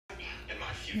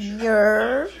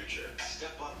You're.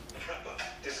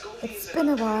 It's been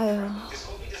a while.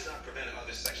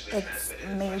 It's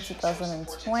May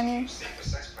 2020. There's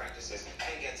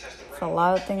a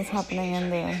lot of things happening in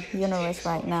the universe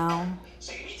right now,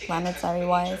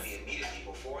 planetary-wise.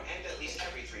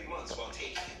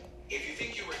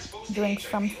 Drink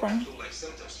something.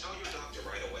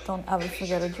 Don't ever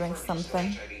forget to drink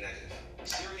something.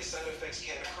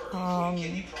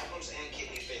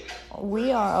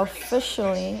 We are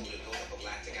officially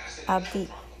at the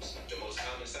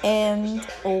end,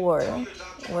 or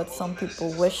what some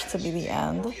people wish to be the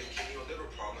end,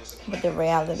 but the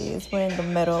reality is we're in the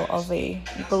middle of a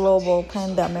global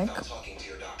pandemic,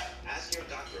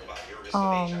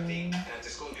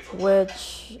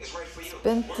 which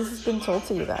this has been told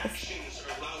to you guys.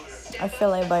 I feel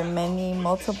like by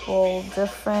multiple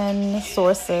different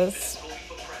sources,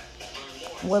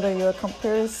 whether you're a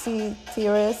conspiracy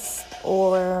theorist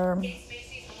or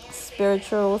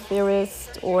spiritual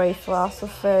theorist or a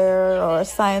philosopher or a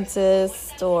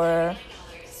scientist or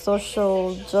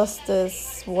social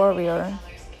justice warrior,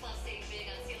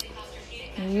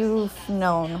 you've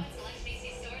known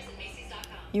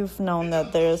that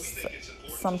there's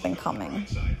something coming.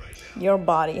 Your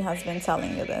body has been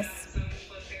telling you this.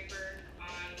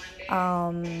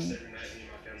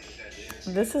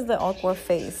 This is the awkward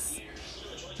phase.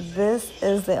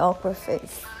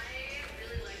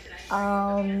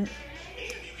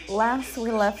 Last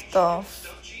we left off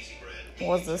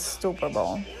was the Super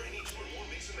Bowl.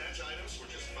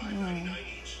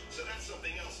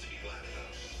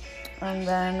 And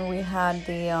then we had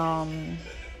the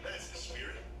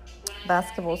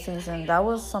basketball season. That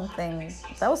was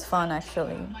fun,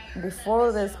 actually.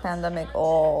 Before this pandemic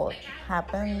all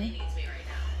happened,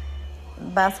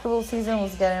 basketball season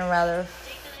was getting rather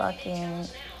fucking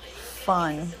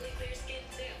fun.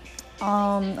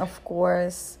 Of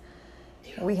course,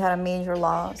 we had a major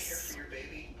loss.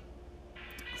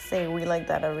 Say we like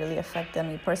that. It really affected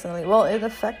me personally. Well, it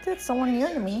affected someone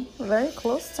near to me, very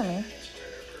close to me.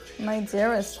 My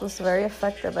dearest was very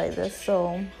affected by this.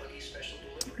 So,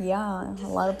 yeah, a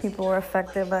lot of people were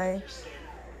affected by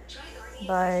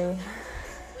the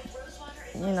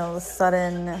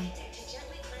sudden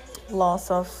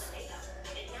loss of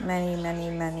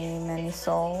many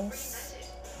souls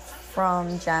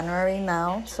from January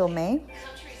now till May.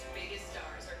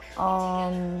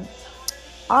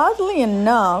 Oddly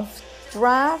enough,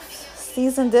 draft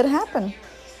season did happen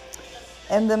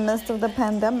in the midst of the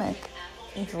pandemic.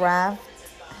 Draft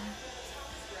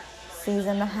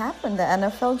season happened. The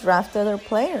NFL drafted their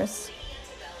players.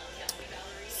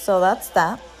 So that's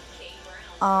that.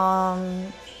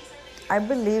 I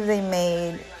believe they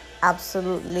made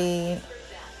absolutely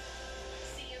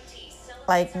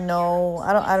no.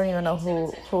 I don't even know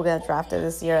who got drafted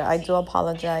this year. I do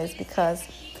apologize because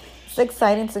it's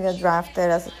exciting to get drafted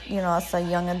as a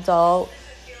young adult.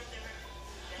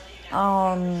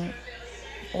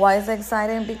 Why is it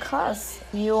exciting? Because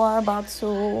you are about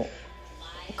to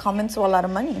come into a lot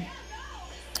of money.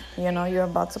 You're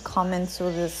about to come into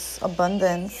this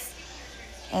abundance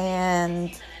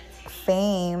and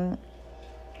fame.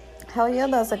 Hell yeah,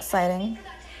 that's exciting.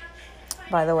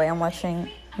 By the way, I'm watching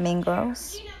Mean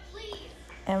Girls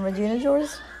and Regina George.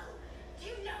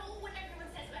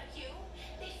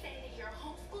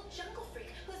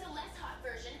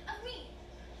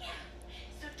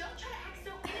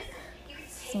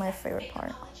 It's my favorite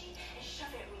part.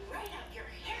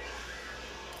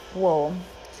 Whoa,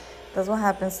 that's what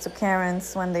happens to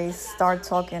Karens when they start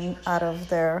talking out of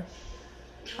their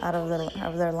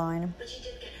line.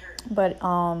 But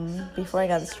before I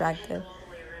got distracted,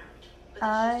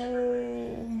 I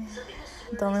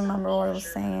don't remember what I was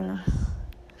saying.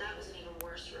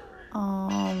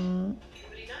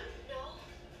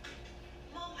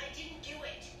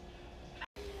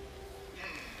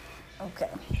 Okay,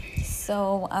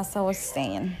 so as I was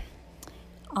saying,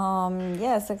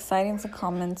 it's exciting to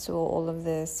come into all of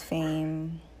this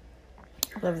fame,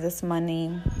 all of this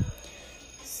money.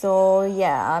 So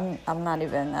yeah, I'm not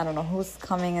even, I don't know who's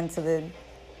coming into the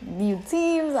new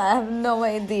teams. I have no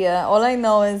idea. All I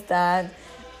know is that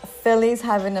Philly's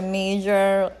having a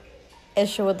major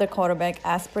issue with their quarterback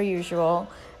as per usual.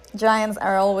 Giants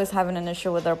are always having an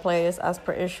issue with their players as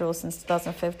per usual since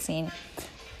 2015.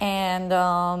 And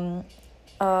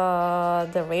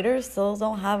the Raiders still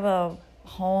don't have a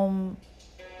home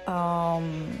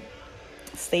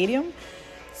stadium.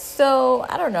 So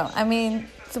I don't know. I mean,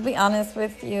 to be honest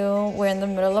with you, we're in the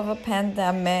middle of a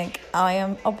pandemic. I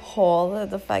am appalled at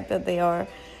the fact that they are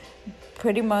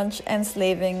pretty much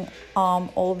enslaving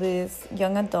all these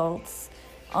young adults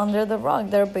under the rug.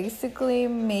 They're basically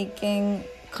making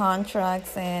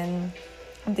contracts and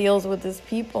deals with these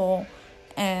people,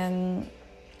 and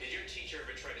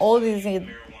all these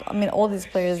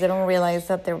players, they don't realize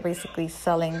that they're basically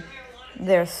selling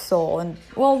their soul and,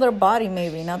 well, their body,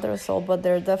 maybe not their soul, but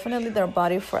they're definitely their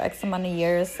body for X amount of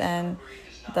years, and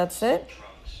that's it,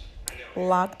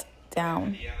 locked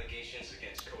down.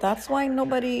 That's why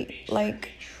nobody,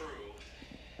 like,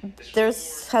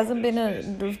 there's hasn't been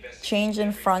a change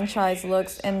in franchise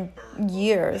looks in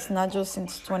years, not just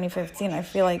since 2015. I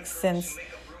feel like since,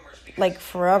 like,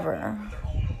 forever.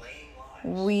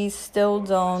 We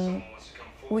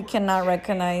cannot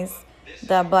recognize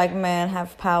that black men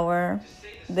have power.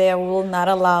 They will not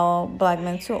allow black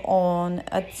men to own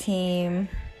a team.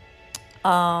 The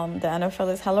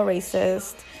NFL is hella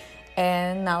racist.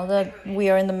 And now that we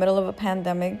are in the middle of a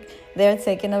pandemic, they're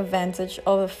taking advantage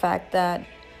of the fact that,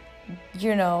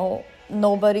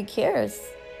 nobody cares.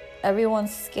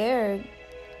 Everyone's scared.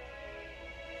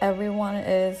 Everyone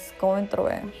is going through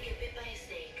it.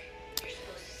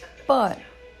 But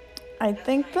I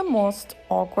think the most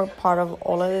awkward part of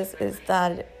all of this is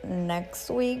that next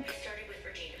week,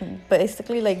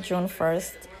 basically like June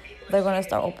 1st, they're going to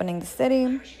start opening the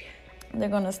city. They're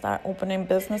going to start opening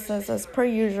businesses as per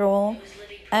usual.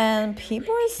 And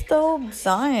people are still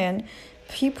dying.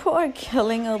 People are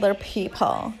killing other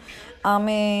people. I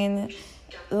mean,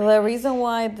 the reason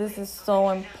why this is so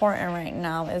important right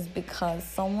now is because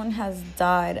someone has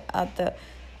died at the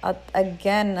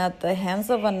hands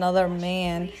of another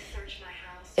man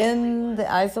in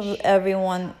the eyes of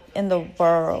everyone in the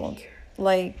world.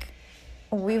 Like,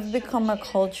 we've become a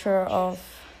culture of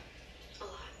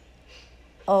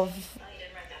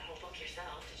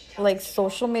like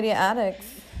social media addicts.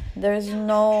 There's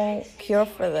no cure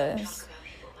for this.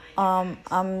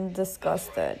 I'm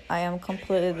disgusted. I am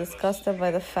completely disgusted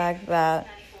by the fact that,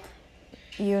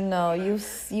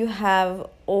 you have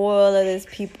all of these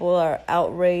people are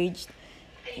outraged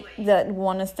that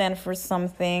want to stand for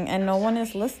something, and no one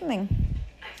is listening.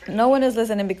 No one is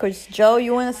listening because, Joe,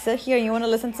 you want to sit here, you want to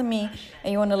listen to me,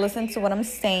 and you want to listen to what I'm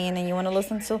saying, and you want to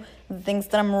listen to the things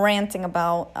that I'm ranting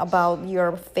about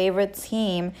your favorite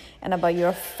team and about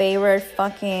your favorite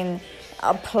fucking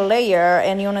player,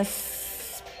 and you want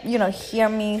to, hear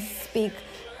me speak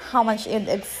how much it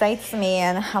excites me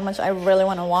and how much I really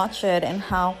want to watch it, and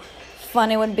how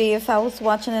fun it would be if I was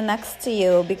watching it next to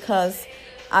you, because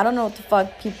I don't know what the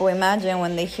fuck people imagine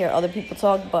when they hear other people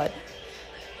talk, but,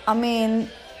 I mean,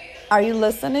 are you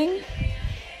listening?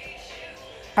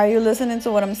 Are you listening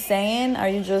to what I'm saying? Are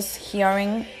you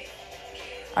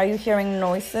hearing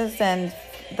noises, and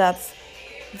that's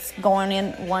going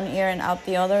in one ear and out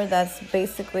the other? That's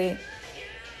basically,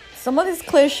 some of these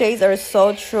cliches are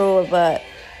so true, but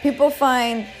people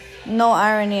find no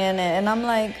irony in it. And I'm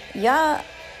like, yeah,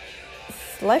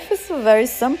 life is very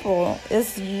simple.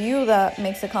 It's you that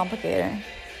makes it complicated.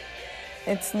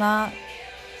 It's not.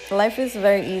 Life is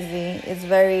very easy.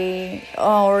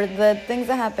 Or the things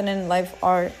that happen in life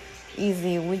are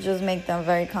easy. We just make them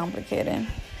very complicated.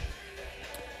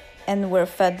 And we're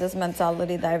fed this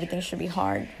mentality that everything should be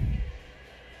hard.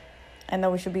 And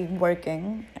that we should be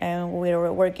working. And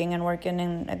we're working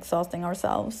and exhausting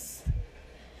ourselves.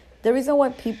 The reason why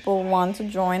people want to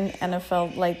join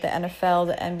NFL, like the NFL,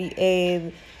 the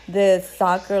NBA, the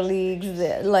soccer leagues,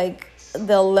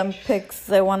 the Olympics,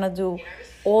 they want to do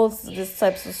all these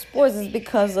types of sports is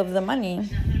because of the money.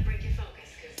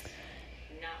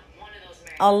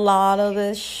 A lot of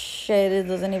this shit, it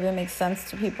doesn't even make sense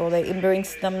to people. It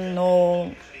brings them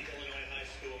no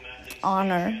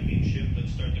honor.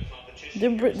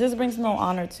 This brings no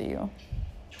honor to you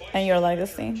and your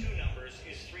legacy.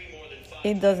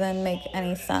 It doesn't make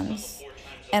any sense.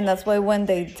 And that's why when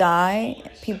they die,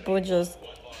 people just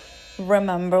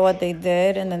remember what they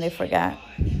did and then they forget.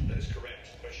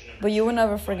 But you will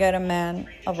never forget a man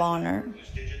of honor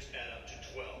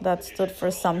that stood for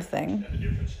something.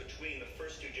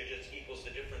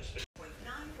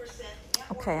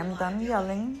 Okay, I'm done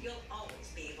yelling.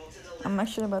 I'm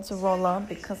actually about to roll up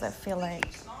because I feel like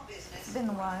it's been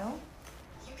a while.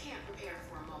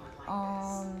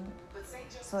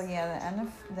 So yeah,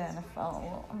 the NFL.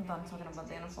 Well, I'm done talking about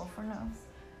the NFL for now.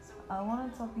 I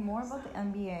want to talk more about the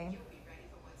NBA.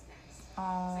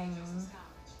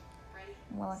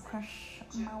 Well, I crush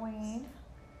my weed.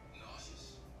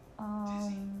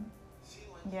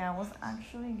 Yeah, I was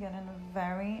actually getting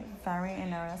very, very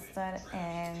interested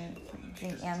in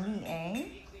the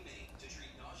NBA.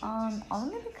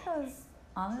 Only because,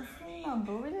 honestly, my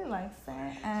boo really likes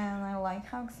it, and I like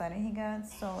how excited he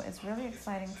gets, so it's really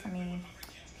exciting to me,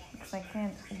 because I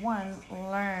can, one,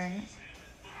 learn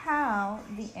how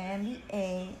the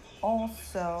NBA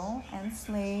also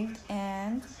enslaved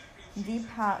and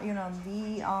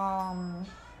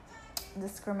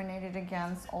discriminated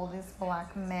against all these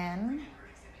black men,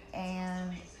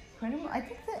 and pretty much, I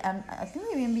think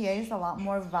the NBA is a lot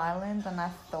more violent than I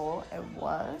thought it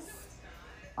was.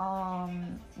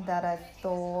 That I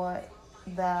thought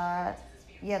that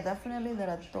yeah, definitely that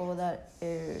I thought that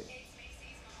it,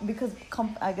 because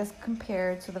I guess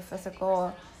compared to the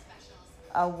physical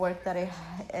work that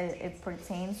it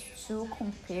pertains to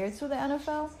compared to the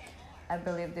NFL, I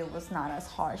believe it was not as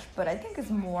harsh, but I think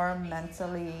it's more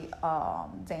mentally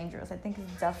dangerous. I think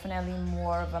it's definitely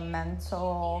more of a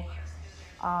mental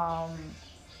um,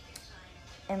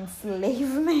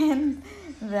 enslavement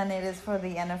than it is for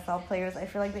the NFL players. I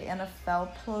feel like the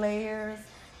NFL players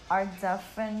are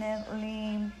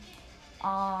definitely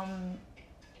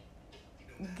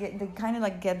they kind of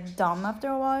like get dumb after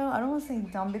a while. I don't want to say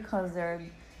dumb because they're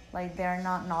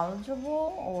not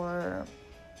knowledgeable or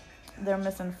they're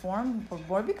misinformed, but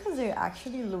more because they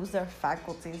actually lose their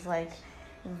faculties. Like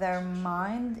their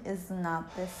mind is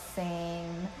not the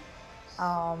same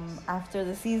after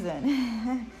the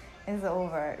season is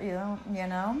over. You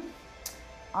know.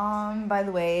 By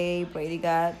the way, Brady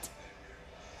got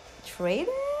traded.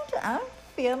 I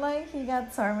feel like he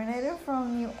got terminated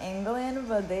from New England,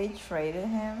 but they traded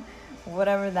him.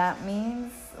 Whatever that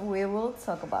means, we will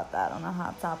talk about that on a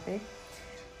hot topic.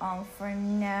 For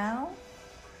now,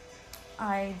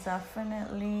 I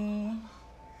definitely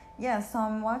so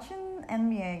I'm watching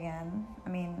NBA again. I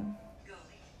mean,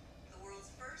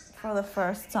 for the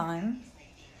first time,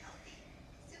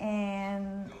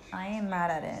 and I am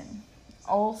mad at it.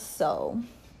 Also,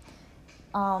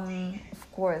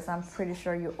 of course, I'm pretty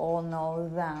sure you all know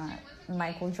that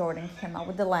Michael Jordan came out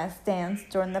with The Last Dance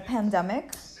during the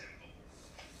pandemic.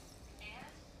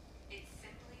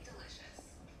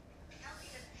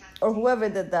 Or whoever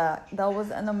did that. That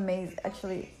was an amazing...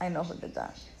 Actually, I know who did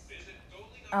that.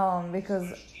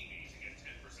 Because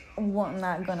I'm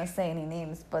not going to say any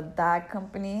names, but that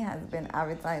company has been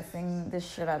advertising the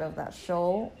shit out of that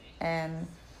show. And,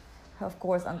 of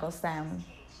course, Uncle Sam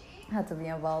had to be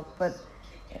involved. But...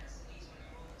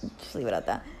 just leave it at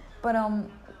that. But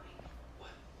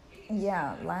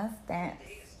Last Dance.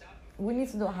 We need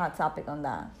to do a hot topic on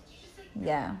that.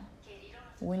 Yeah,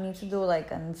 we need to do like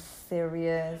a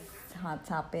serious hot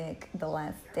topic, The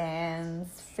Last Dance,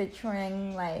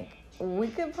 featuring we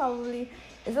could probably.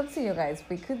 It's up to you guys.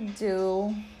 We could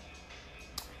do.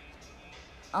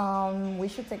 We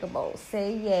should take a vote.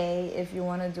 Say yay if you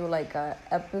want to do like a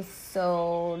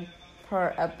episode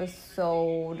per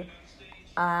episode.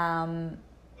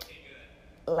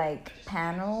 Like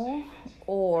panel,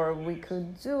 or we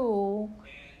could do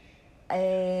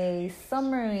a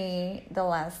summary The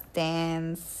Last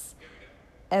Dance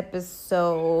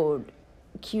episode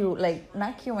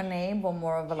not Q&A, but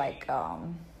more of a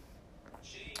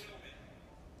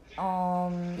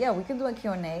we could do a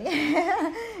Q&A.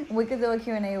 We could do a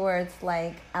Q&A where it's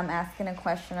like I'm asking a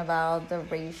question about the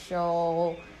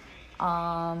racial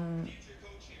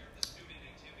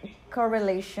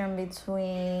correlation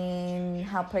between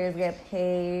how players get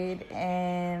paid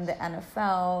in the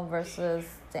NFL versus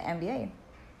the NBA,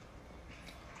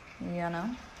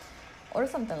 or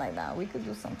something like that. We could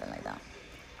do something like that.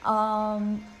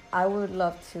 I would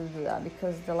love to do that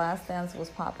because The Last Dance was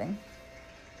popping.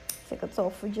 Take a toll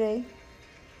for Jay.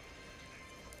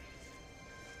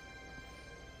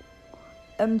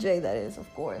 MJ, that is,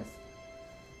 of course.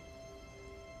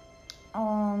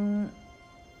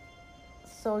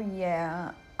 So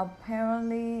yeah,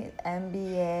 apparently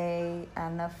NBA,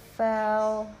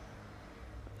 NFL,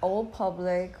 all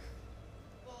public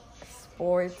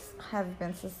sports have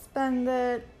been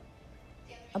suspended.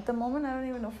 At the moment, I don't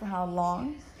even know for how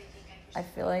long. I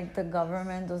feel like the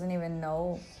government doesn't even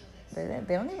know. They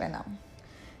don't even know.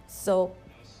 So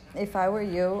if I were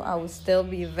you, I would still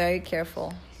be very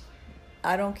careful.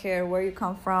 I don't care where you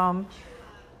come from.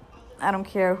 I don't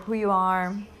care who you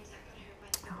are.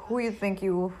 Who you think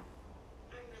you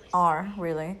are,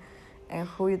 really, and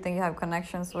who you think you have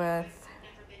connections with,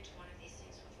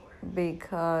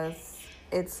 because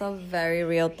it's a very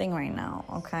real thing right now,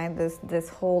 okay? This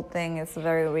whole thing is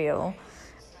very real,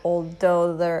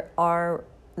 although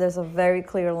there's a very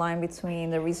clear line between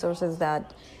the resources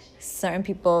that certain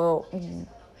people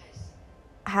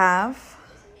have,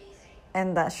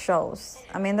 and that shows.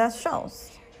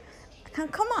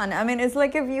 Come on. I mean, it's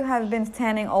like if you have been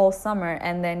tanning all summer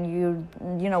and then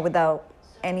you know, without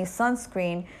any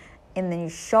sunscreen, and then you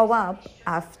show up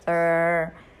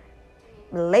after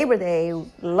Labor Day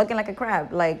looking like a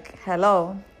crab. Like,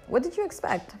 hello, what did you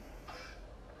expect?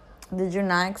 Did you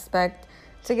not expect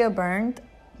to get burned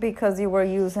because you were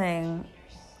using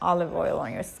olive oil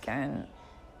on your skin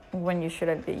when you should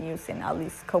have been using at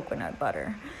least coconut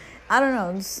butter? I don't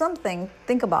know, something.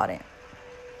 Think about it.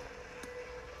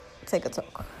 Take a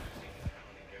talk.